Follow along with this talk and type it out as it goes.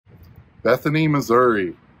Bethany,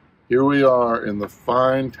 Missouri. Here we are in the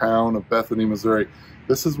fine town of Bethany, Missouri.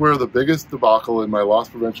 This is where the biggest debacle in my loss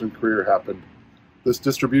prevention career happened. This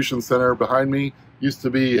distribution center behind me used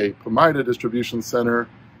to be a Pomaida distribution center.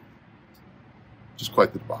 Just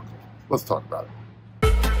quite the debacle. Let's talk about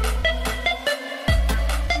it.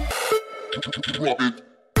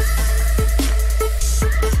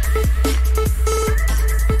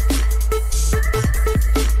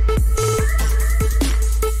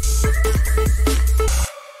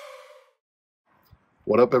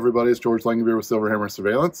 What up, everybody? It's George Langenbeer with Silverhammer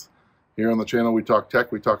Surveillance. Here on the channel, we talk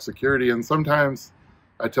tech, we talk security, and sometimes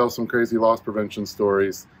I tell some crazy loss prevention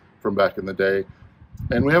stories from back in the day.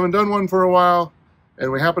 And we haven't done one for a while,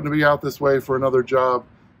 and we happen to be out this way for another job,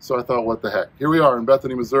 so I thought, what the heck? Here we are in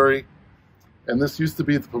Bethany, Missouri, and this used to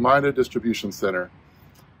be the Pomaida Distribution Center.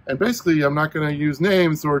 And basically, I'm not going to use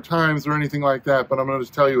names or times or anything like that, but I'm going to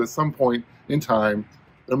just tell you at some point in time,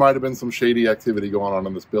 there might have been some shady activity going on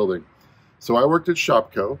in this building. So I worked at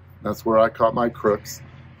Shopco. That's where I caught my crooks.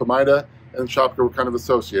 Pomaida and Shopco were kind of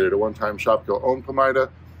associated. At one time, Shopco owned Pomaida.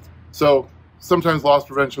 So sometimes loss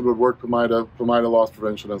prevention would work Pomaida, Pomaida loss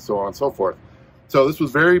prevention, and so on and so forth. So this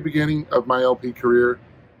was very beginning of my LP career.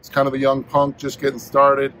 It's kind of a young punk just getting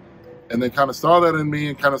started. And they kind of saw that in me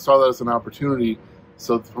and kind of saw that as an opportunity.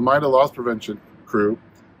 So the Pomaida loss prevention crew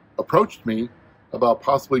approached me about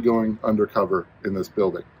possibly going undercover in this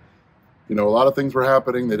building. You know, a lot of things were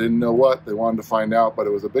happening. They didn't know what. They wanted to find out, but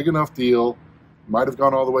it was a big enough deal. Might have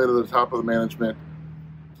gone all the way to the top of the management.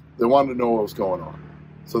 They wanted to know what was going on.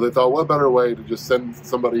 So they thought, what better way to just send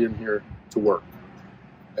somebody in here to work?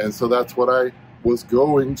 And so that's what I was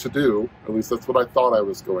going to do. At least that's what I thought I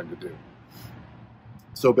was going to do.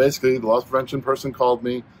 So basically, the loss prevention person called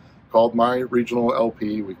me, called my regional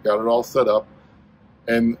LP. We got it all set up.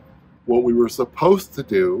 And what we were supposed to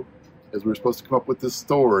do is we were supposed to come up with this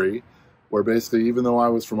story where basically, even though I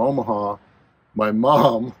was from Omaha, my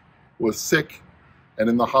mom was sick and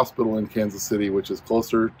in the hospital in Kansas City, which is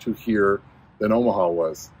closer to here than Omaha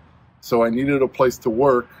was. So I needed a place to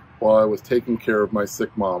work while I was taking care of my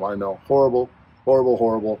sick mom. I know, horrible, horrible,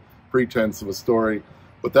 horrible pretense of a story,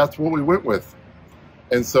 but that's what we went with.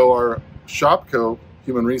 And so our Shopco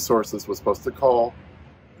Human Resources was supposed to call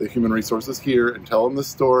the Human Resources here and tell them this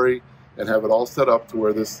story and have it all set up to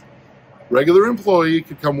where this regular employee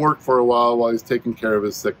could come work for a while he's taking care of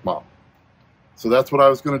his sick mom. So that's what I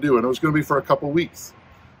was going to do, and it was going to be for a couple weeks.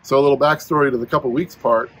 So a little backstory to the couple weeks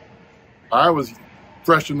part, I was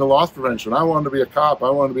fresh into loss prevention. I wanted to be a cop. I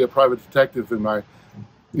wanted to be a private detective in my,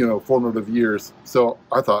 formative years. So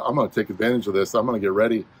I thought, I'm going to take advantage of this. I'm going to get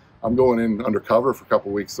ready. I'm going in undercover for a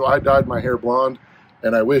couple weeks. So I dyed my hair blonde,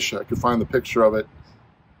 and I wish I could find the picture of it,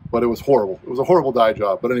 but it was horrible. It was a horrible dye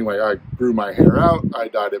job. But anyway, I grew my hair out. I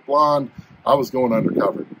dyed it blonde. I was going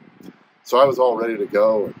undercover. So I was all ready to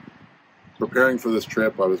go and preparing for this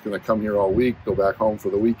trip. I was going to come here all week, go back home for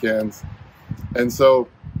the weekends. And so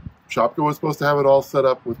Shopco was supposed to have it all set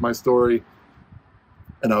up with my story.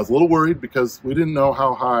 And I was a little worried because we didn't know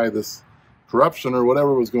how high this corruption or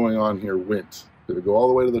whatever was going on here went. Did it go all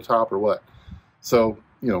the way to the top or what? So,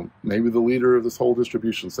 maybe the leader of this whole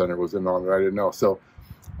distribution center was in on it. I didn't know. So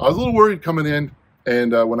I was a little worried coming in.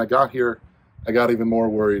 And when I got here, I got even more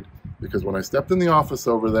worried because when I stepped in the office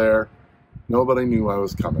over there, nobody knew I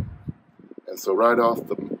was coming. And so right off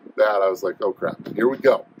the bat, I was like, oh crap, here we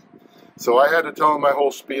go. So I had to tell them my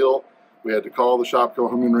whole spiel. We had to call the Shopco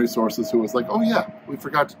Human Resources, who was like, oh yeah, we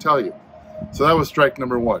forgot to tell you. So that was strike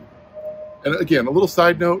number one. And again, a little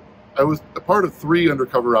side note, I was a part of 3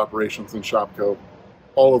 undercover operations in Shopco.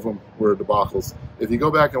 All of them were debacles. If you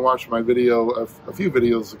go back and watch my video a few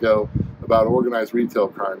videos ago about organized retail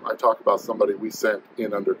crime, I talk about somebody we sent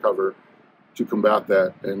in undercover to combat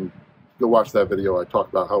that, and go watch that video. I talk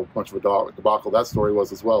about how much of a debacle that story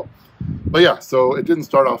was as well. But yeah, so it didn't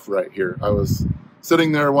start off right here. I was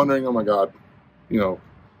sitting there wondering, oh my God,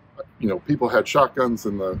 people had shotguns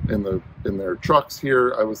in their trucks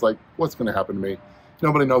here. I was like, what's going to happen to me?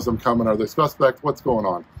 Nobody knows I'm coming. Are they suspect? What's going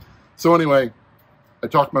on? So anyway, I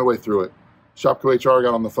talked my way through it. Shopco HR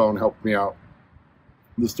got on the phone, helped me out.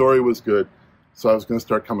 The story was good, so I was going to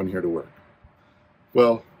start coming here to work.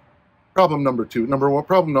 Well, problem number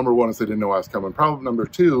one is they didn't know I was coming. Problem number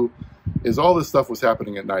 2 is all this stuff was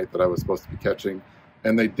happening at night that I was supposed to be catching,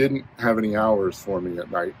 and they didn't have any hours for me at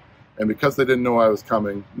night. And because they didn't know I was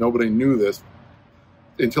coming, nobody knew this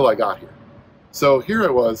until I got here. So here I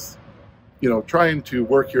was, trying to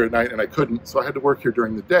work here at night, and I couldn't, so I had to work here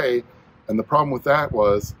during the day. And the problem with that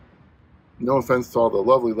was, no offense to all the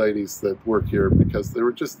lovely ladies that work here, because they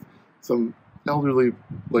were just some elderly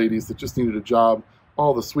ladies that just needed a job,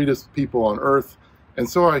 all the sweetest people on earth, And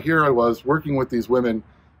so here I was working with these women,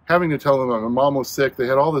 having to tell them that my mom was sick. They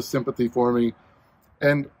had all this sympathy for me,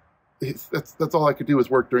 and that's all I could do was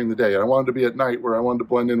work during the day. And I wanted to be at night where I wanted to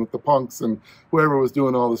blend in with the punks and whoever was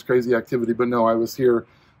doing all this crazy activity. But no, I was here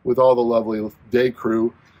with all the lovely day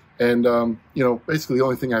crew. And, you know, basically the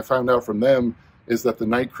only thing I found out from them is that the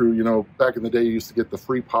night crew, you know, back in the day, you used to get the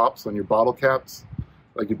free pops on your bottle caps.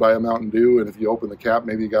 Like you'd buy a Mountain Dew, and if you open the cap,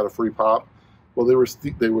 maybe you got a free pop. Well,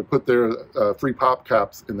 they would put their free pop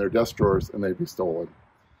caps in their desk drawers, and they'd be stolen.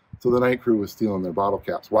 So the night crew was stealing their bottle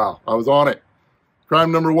caps. Wow, I was on it.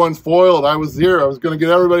 Crime number one's foiled. I was here. I was going to get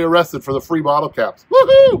everybody arrested for the free bottle caps.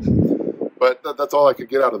 Woohoo! But that's all I could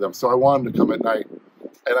get out of them. So I wanted to come at night,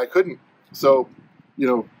 and I couldn't. So, you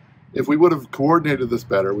know, if we would have coordinated this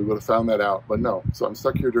better, we would have found that out. But no. So I'm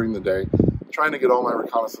stuck here during the day, trying to get all my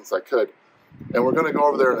reconnaissance I could. And we're going to go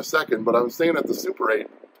over there in a second. But I was staying at the Super 8,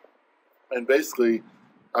 and basically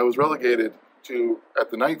I was relegated to, at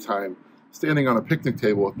the nighttime, standing on a picnic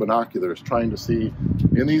table with binoculars, trying to see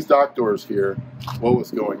in these dock doors here what was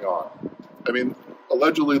going on. I mean,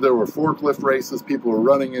 allegedly there were forklift races. People were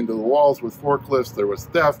running into the walls with forklifts. There was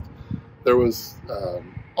theft. There was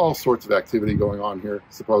all sorts of activity going on here,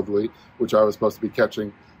 supposedly, which I was supposed to be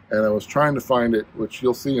catching. And I was trying to find it, which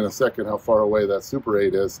you'll see in a second how far away that Super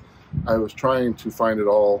 8 is. I was trying to find it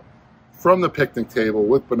all from the picnic table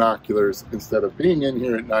with binoculars instead of being in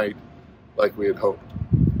here at night like we had hoped.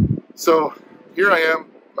 So here I am,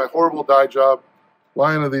 my horrible dye job,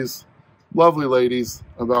 lying to these lovely ladies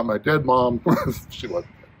about my dead mom. She was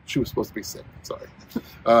supposed to be sick, sorry.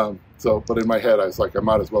 But in my head I was like, I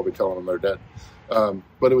might as well be telling them they're dead.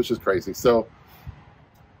 But it was just crazy. So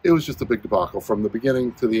it was just a big debacle from the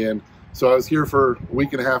beginning to the end. So I was here for a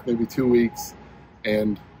week and a half, maybe 2 weeks,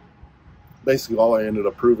 and basically all I ended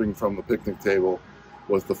up proving from the picnic table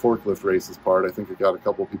was the forklift races part. I think it got a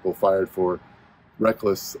couple people fired for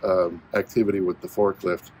reckless activity with the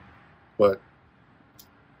forklift, but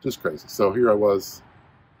just crazy. So here I was,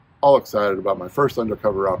 all excited about my first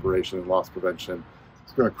undercover operation in loss prevention. I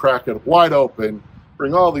was going to crack it wide open,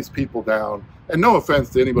 bring all these people down, and no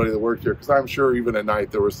offense to anybody that worked here, because I'm sure even at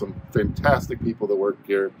night there were some fantastic people that worked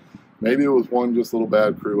here. Maybe it was one just little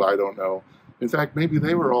bad crew, I don't know. In fact, maybe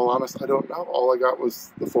they were all honest, I don't know. All I got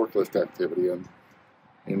was the forklift activity, and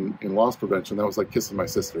in loss prevention, that was like kissing my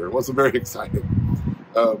sister. It wasn't very exciting.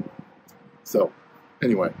 So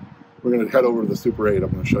anyway, we're going to head over to the Super 8.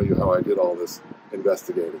 I'm going to show you how I did all this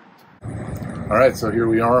investigating. All right, so here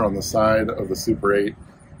we are on the side of the Super 8,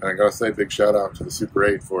 and I got to say a big shout out to the Super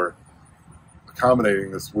 8 for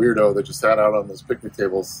accommodating this weirdo that just sat out on those picnic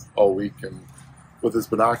tables all week and with his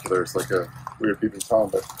binoculars like a weird peeping Tom.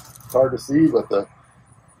 But it's hard to see, but the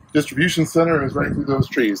distribution center is right through those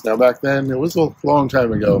trees. Now back then, it was a long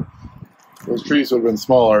time ago, those trees would have been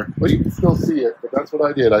smaller, but you can still see it. But that's what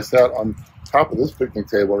I did. I sat on top of this picnic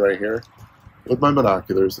table right here with my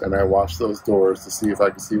binoculars, and I watched those doors to see if I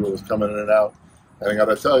could see what was coming in and out. And I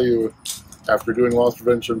gotta tell you, after doing loss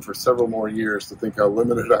prevention for several more years, to think how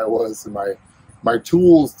limited I was in my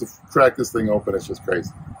tools to crack this thing open, it's just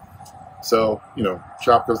crazy. So, you know,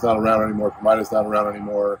 Shopco's not around anymore, Promida's not around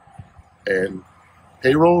anymore, and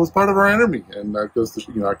payroll was part of our enemy. And that goes to,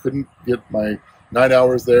 you know, I couldn't get my 9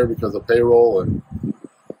 hours there because of payroll, and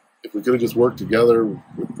if we could have just worked together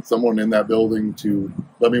with someone in that building to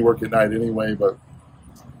let me work at night anyway, but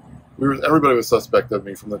everybody was suspect of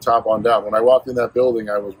me from the top on down. When I walked in that building,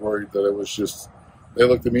 I was worried that it was just, they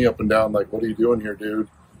looked at me up and down like, what are you doing here, dude?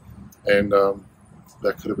 And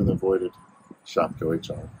that could have been avoided. Shopco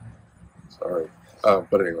HR. Sorry.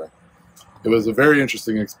 But anyway, it was a very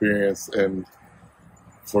interesting experience, and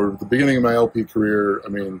for the beginning of my LP career, I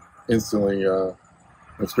mean, instantly an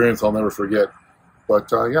experience I'll never forget. But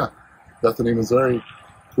yeah, Bethany, Missouri,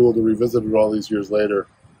 cool to revisit it all these years later,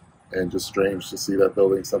 and just strange to see that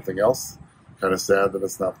building something else. Kind of sad that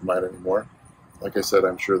it's not Promida anymore. Like I said,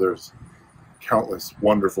 I'm sure there's countless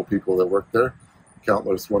wonderful people that work there,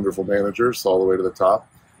 countless wonderful managers all the way to the top.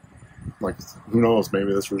 Like, who knows,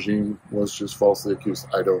 maybe this regime was just falsely accused.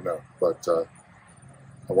 I don't know. But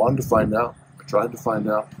I wanted to find out. I tried to find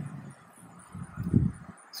out.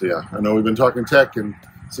 So yeah, I know we've been talking tech and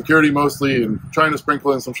security mostly, and trying to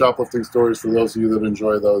sprinkle in some shoplifting stories for those of you that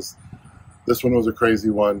enjoy those. This one was a crazy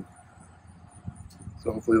one.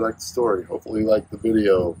 So hopefully you like the story. Hopefully you like the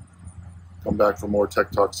video. Come back for more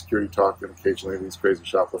tech talk, security talk, and occasionally these crazy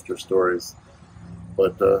shoplifter stories.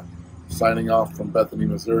 But signing off from Bethany,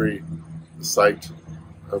 Missouri, the site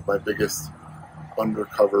of my biggest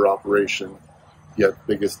undercover operation, yet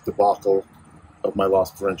biggest debacle of my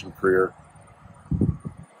loss prevention career.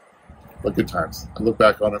 But good times. I look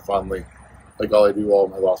back on it fondly, like all I do all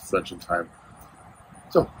my loss prevention time.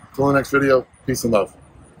 So, till the next video, peace and love.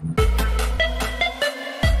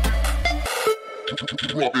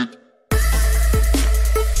 Drop it.